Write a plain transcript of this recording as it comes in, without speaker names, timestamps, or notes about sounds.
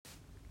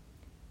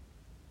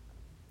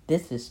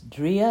This is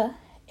Drea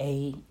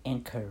A.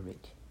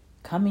 Encourage,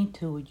 coming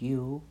to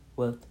you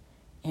with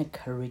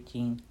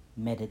encouraging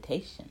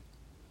meditation.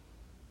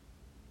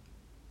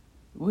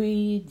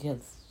 We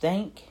just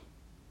thank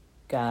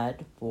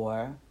God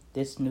for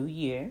this new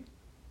year.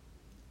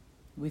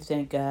 We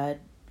thank God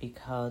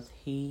because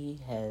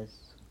He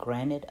has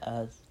granted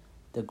us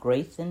the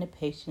grace and the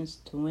patience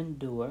to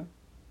endure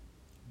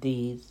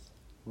these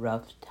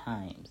rough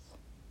times.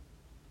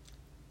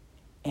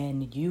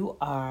 And you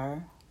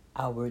are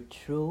our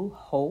true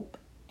hope,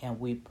 and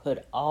we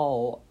put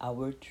all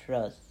our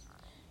trust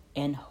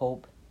and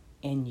hope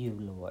in you,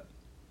 Lord.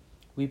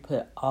 We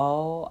put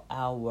all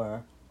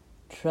our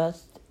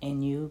trust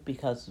in you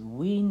because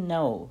we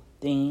know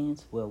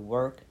things will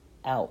work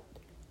out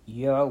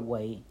your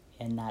way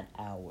and not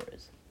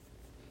ours.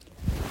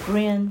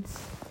 Friends,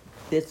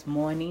 this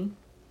morning,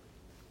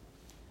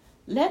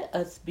 let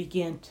us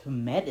begin to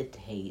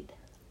meditate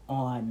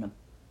on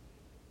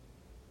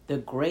the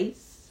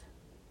grace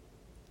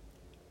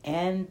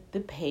and the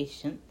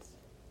patience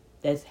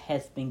that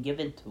has been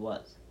given to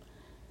us.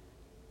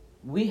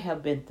 We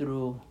have been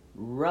through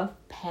rough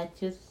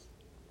patches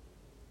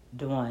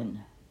during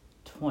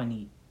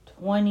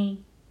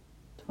 2020,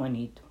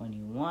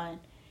 2021,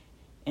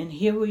 and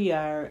here we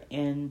are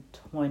in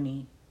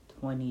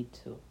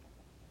 2022.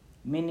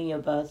 Many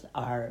of us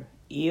are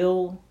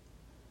ill.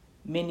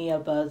 Many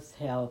of us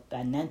have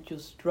financial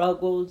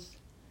struggles.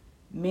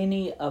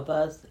 Many of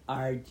us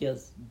are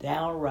just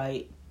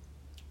downright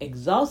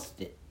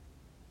exhausted.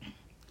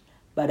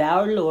 But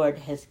our Lord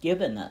has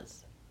given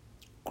us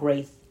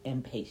grace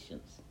and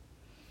patience.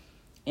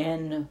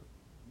 And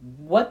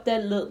what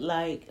that looked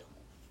like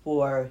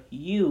for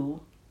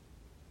you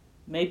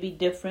may be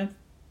different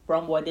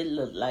from what it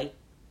looked like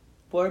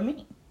for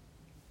me.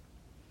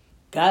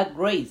 God's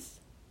grace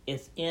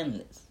is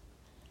endless,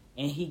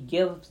 and He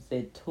gives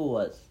it to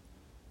us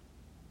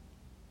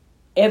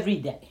every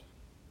day.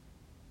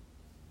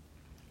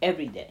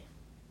 Every day.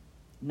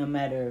 No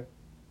matter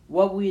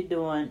what we're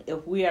doing,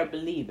 if we are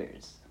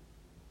believers,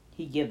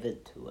 He gives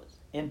it to us.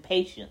 And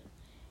patience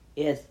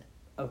is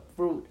a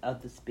fruit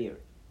of the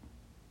Spirit.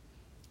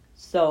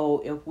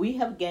 So if we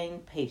have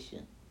gained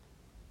patience,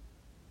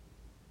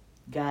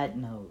 God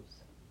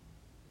knows.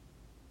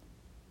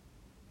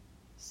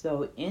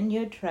 So in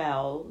your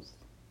trials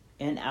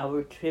and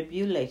our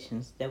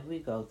tribulations that we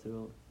go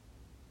through,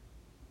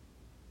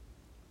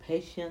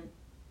 patience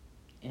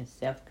and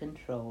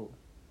self-control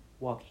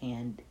walk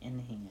hand in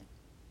hand,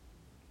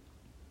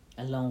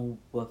 along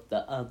with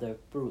the other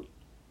fruit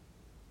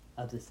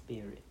of the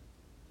Spirit.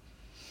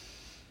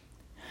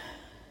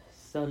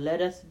 So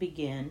let us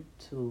begin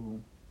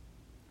to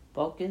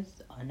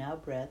focus on our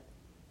breath.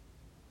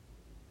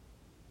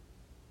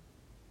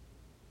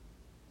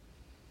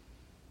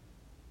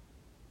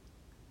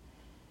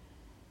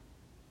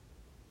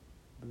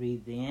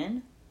 Breathe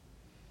in.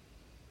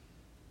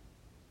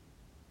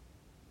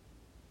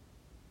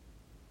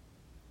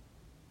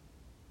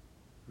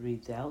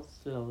 Breathe out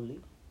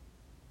slowly.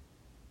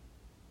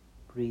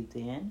 Breathe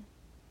in.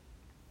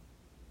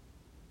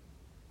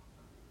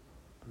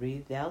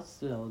 Breathe out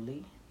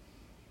slowly.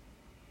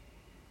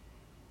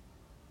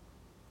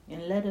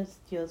 And let us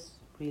just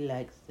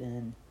relax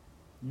in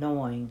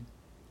knowing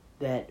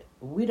that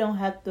we don't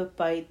have to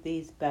fight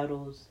these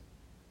battles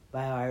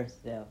by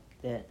ourselves,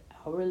 that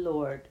our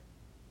Lord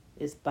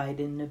is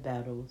fighting the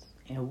battles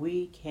and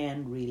we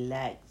can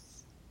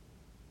relax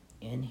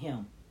in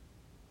Him.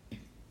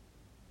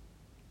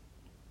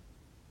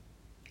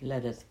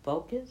 Let us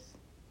focus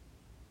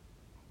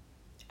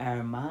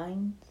our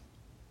minds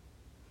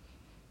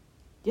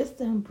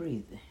just on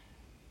breathing.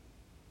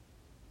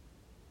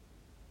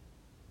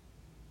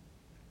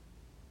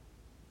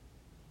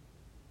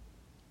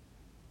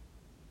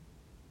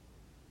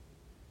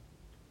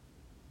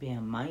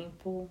 Being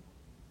mindful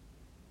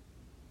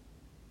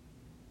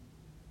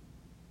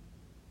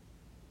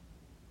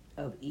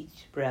of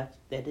each breath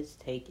that is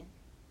taken.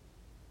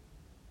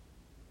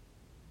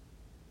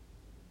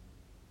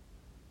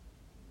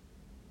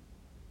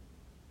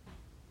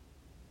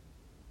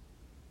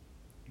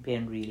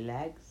 Being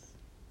relaxed.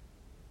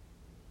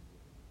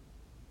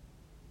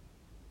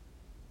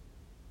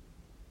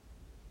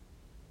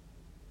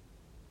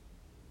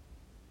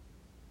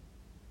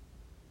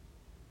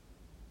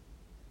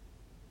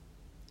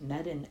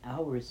 Not in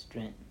our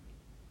strength,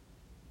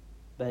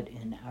 but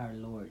in our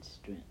Lord's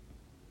strength.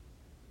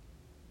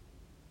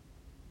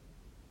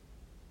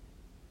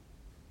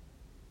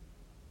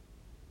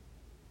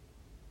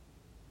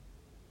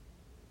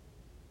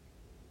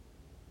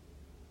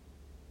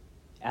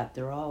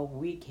 After all,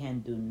 we can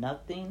do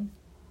nothing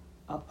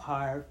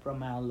apart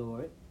from our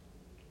Lord,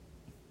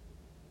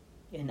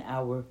 and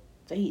our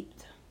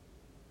faith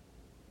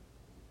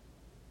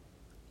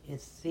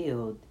is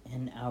sealed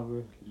in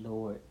our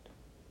Lord.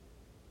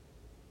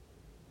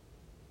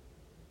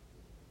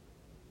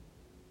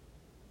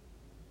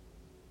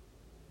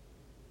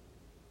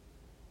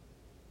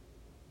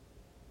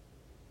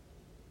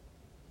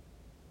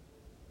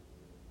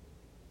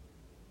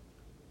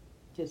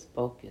 Just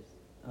focus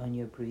on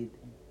your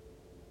breathing.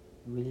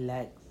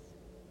 Relax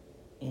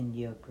in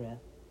your breath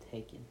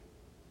taking.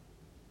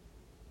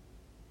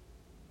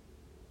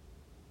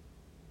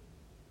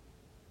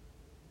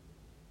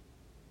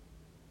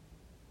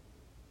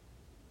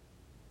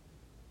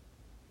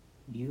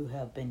 You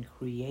have been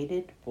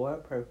created for a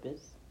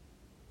purpose,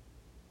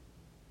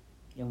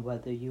 and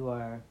whether you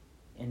are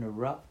in a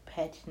rough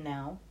patch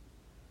now,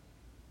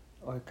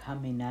 or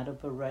coming out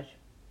of a rough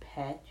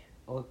patch,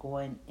 or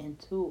going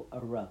into a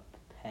rough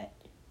patch,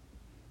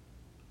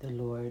 the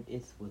Lord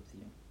is with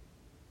you.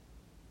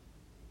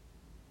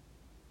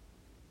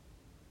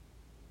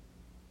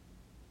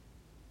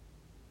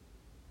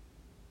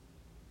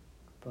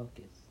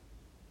 Focus.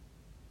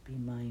 Be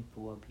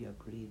mindful of your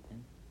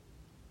breathing.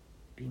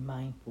 Be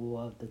mindful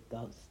of the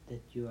thoughts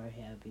that you are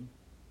having.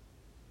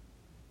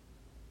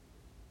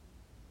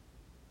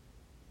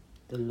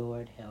 The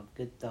Lord have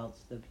good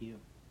thoughts of you,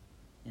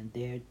 and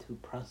there to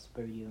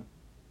prosper you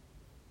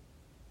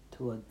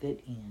to a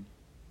good end.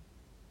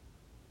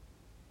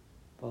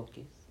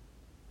 Focus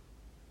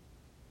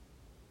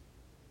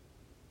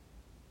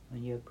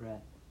on your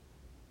breath.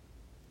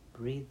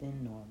 Breathe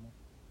in normal.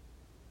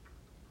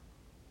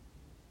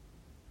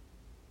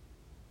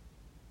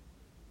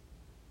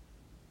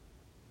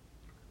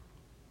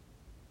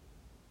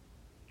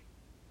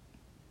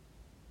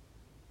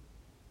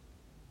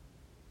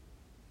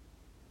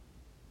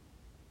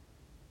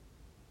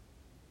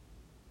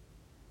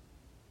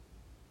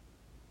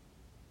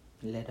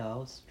 Let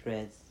all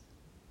stress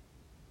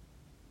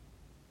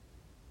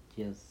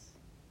just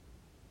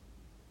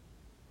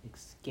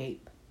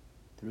escape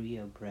through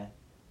your breath.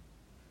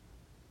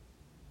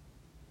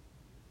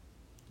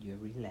 You're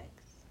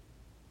relaxed,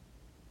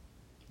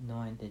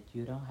 knowing that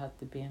you don't have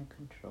to be in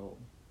control,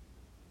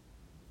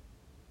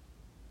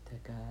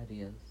 that God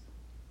is.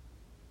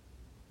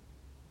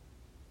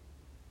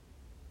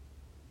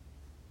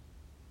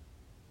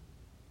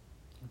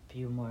 A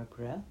few more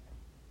breaths.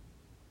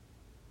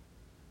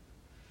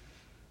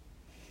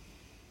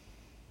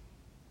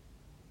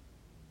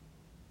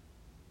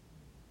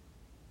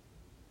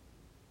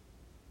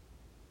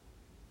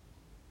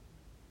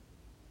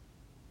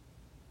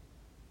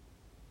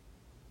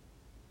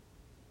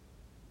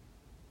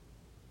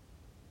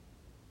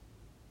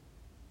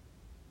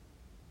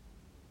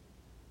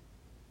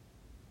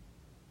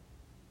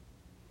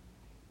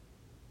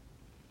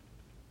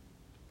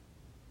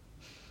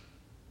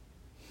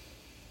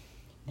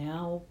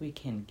 Now we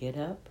can get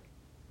up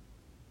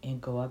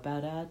and go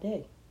about our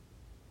day.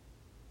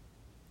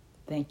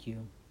 Thank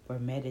you for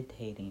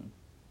meditating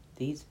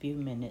these few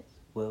minutes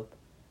with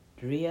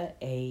Drea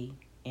A.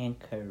 and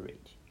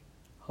Courage.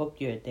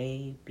 Hope your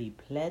day be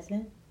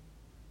pleasant.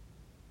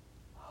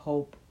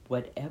 Hope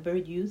whatever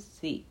you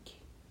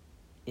seek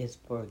is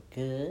for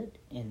good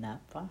and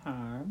not for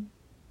harm.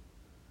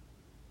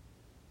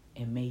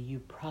 And may you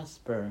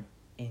prosper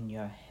in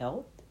your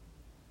health,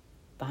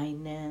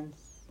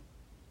 finance,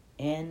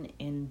 and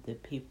in the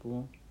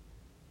people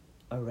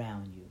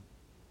around you.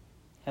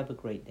 Have a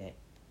great day.